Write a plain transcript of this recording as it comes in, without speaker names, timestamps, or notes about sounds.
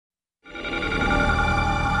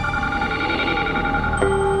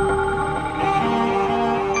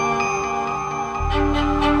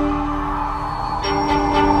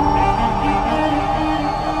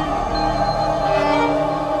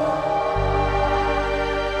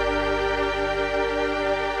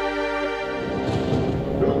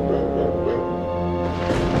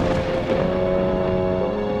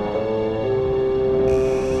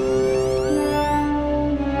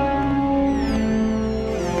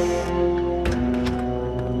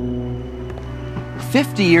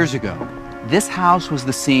50 years ago, this house was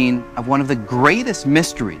the scene of one of the greatest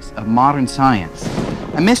mysteries of modern science.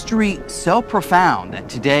 A mystery so profound that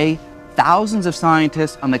today, thousands of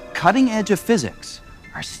scientists on the cutting edge of physics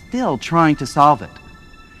are still trying to solve it.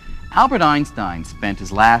 Albert Einstein spent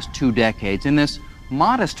his last 2 decades in this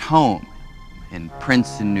modest home in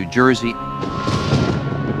Princeton, New Jersey.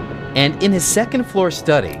 And in his second-floor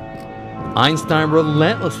study, Einstein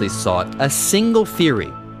relentlessly sought a single theory,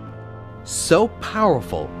 so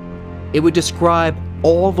powerful it would describe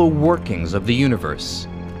all the workings of the universe.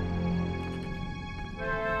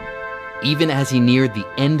 Even as he neared the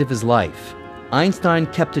end of his life, Einstein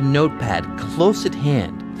kept a notepad close at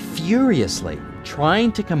hand, furiously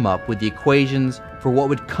trying to come up with the equations for what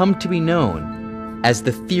would come to be known as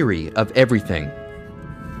the theory of everything.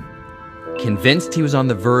 Convinced he was on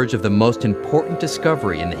the verge of the most important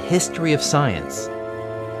discovery in the history of science,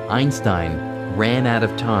 Einstein ran out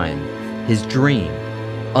of time, his dream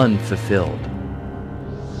unfulfilled.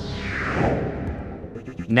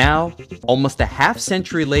 Now, almost a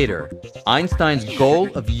half-century later, Einstein's goal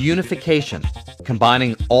of unification,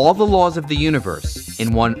 combining all the laws of the universe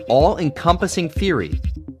in one all-encompassing theory,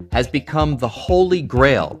 has become the holy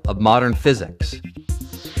grail of modern physics.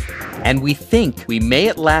 And we think we may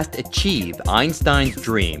at last achieve Einstein's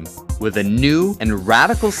dream with a new and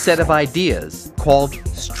radical set of ideas called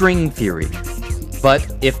string theory.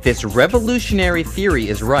 But if this revolutionary theory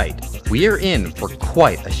is right, we are in for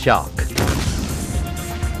quite a shock.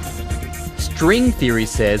 String theory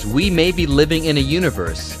says we may be living in a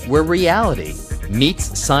universe where reality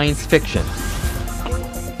meets science fiction.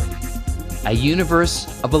 A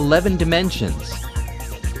universe of 11 dimensions,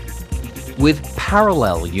 with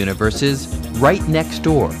parallel universes right next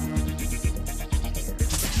door.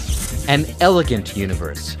 An elegant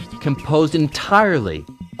universe composed entirely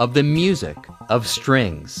of the music of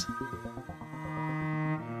strings.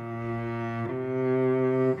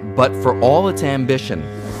 But for all its ambition,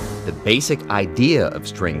 the basic idea of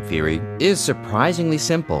string theory is surprisingly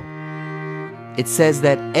simple. It says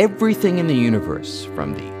that everything in the universe,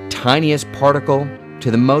 from the tiniest particle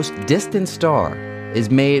to the most distant star, is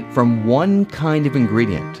made from one kind of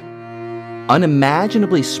ingredient: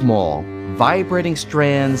 unimaginably small, vibrating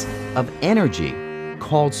strands of energy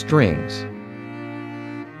called strings.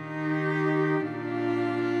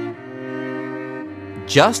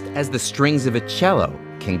 Just as the strings of a cello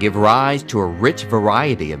can give rise to a rich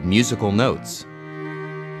variety of musical notes,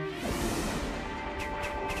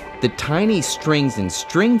 the tiny strings in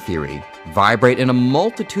string theory vibrate in a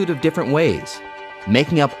multitude of different ways,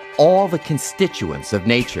 making up all the constituents of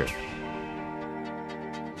nature.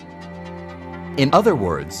 In other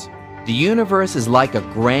words, the universe is like a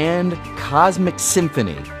grand cosmic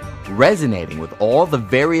symphony, resonating with all the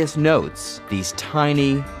various notes these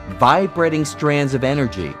tiny, vibrating strands of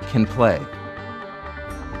energy can play.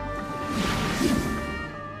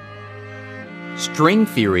 String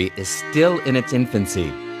theory is still in its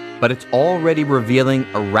infancy, but it's already revealing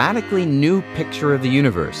a radically new picture of the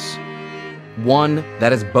universe, one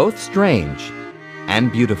that is both strange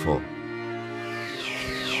and beautiful.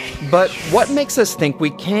 But what makes us think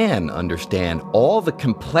we can understand all the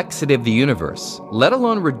complexity of the universe, let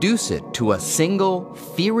alone reduce it to a single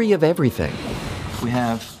theory of everything? We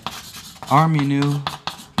have r mu nu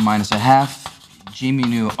minus a half g mu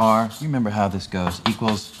nu r, you remember how this goes,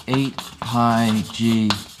 equals 8 pi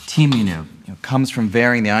g t mu nu. It comes from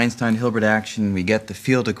varying the Einstein-Hilbert action, we get the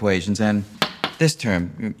field equations, and this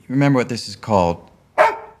term, you remember what this is called?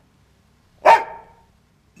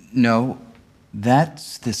 No,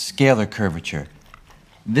 that's the scalar curvature.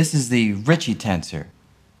 This is the Ricci tensor.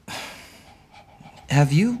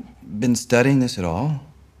 Have you been studying this at all?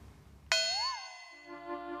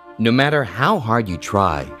 No matter how hard you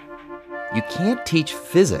try, you can't teach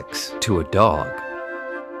physics to a dog.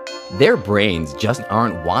 Their brains just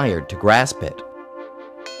aren't wired to grasp it.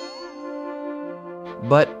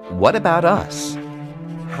 But what about us?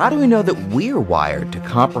 How do we know that we're wired to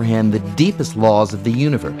comprehend the deepest laws of the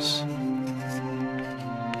universe?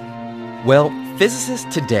 Well,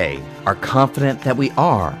 physicists today are confident that we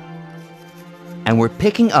are. And we're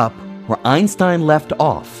picking up where Einstein left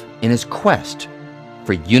off in his quest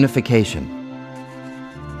for unification.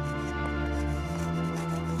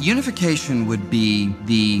 Unification would be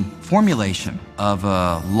the formulation of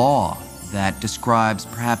a law that describes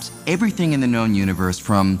perhaps everything in the known universe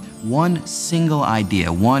from one single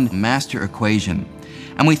idea, one master equation.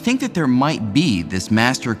 And we think that there might be this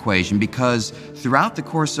master equation because throughout the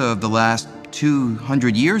course of the last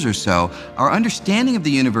 200 years or so, our understanding of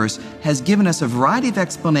the universe has given us a variety of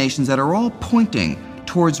explanations that are all pointing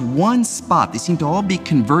towards one spot. They seem to all be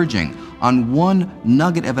converging on one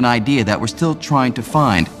nugget of an idea that we're still trying to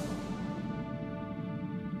find.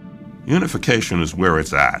 Unification is where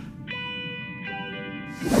it's at.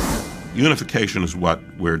 Unification is what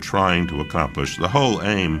we're trying to accomplish. The whole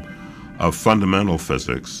aim of fundamental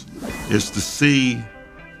physics is to see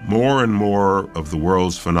more and more of the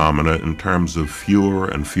world's phenomena in terms of fewer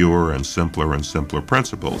and fewer and simpler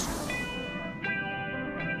principles.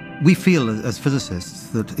 We feel as physicists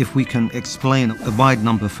that if we can explain a wide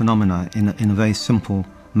number of phenomena in a very simple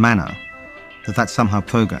manner, that's somehow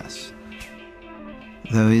progress.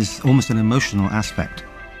 There is almost an emotional aspect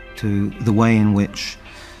to the way in which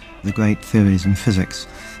the great theories in physics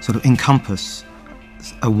sort of encompass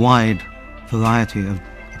a wide variety of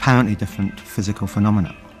apparently different physical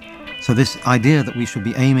phenomena. So this idea that we should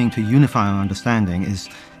be aiming to unify our understanding is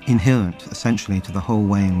inherent, essentially, to the whole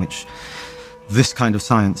way in which this kind of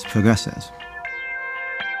science progresses.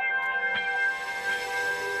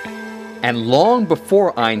 And long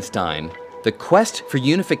before Einstein, the quest for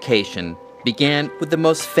unification began with the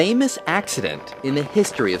most famous accident in the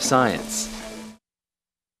history of science.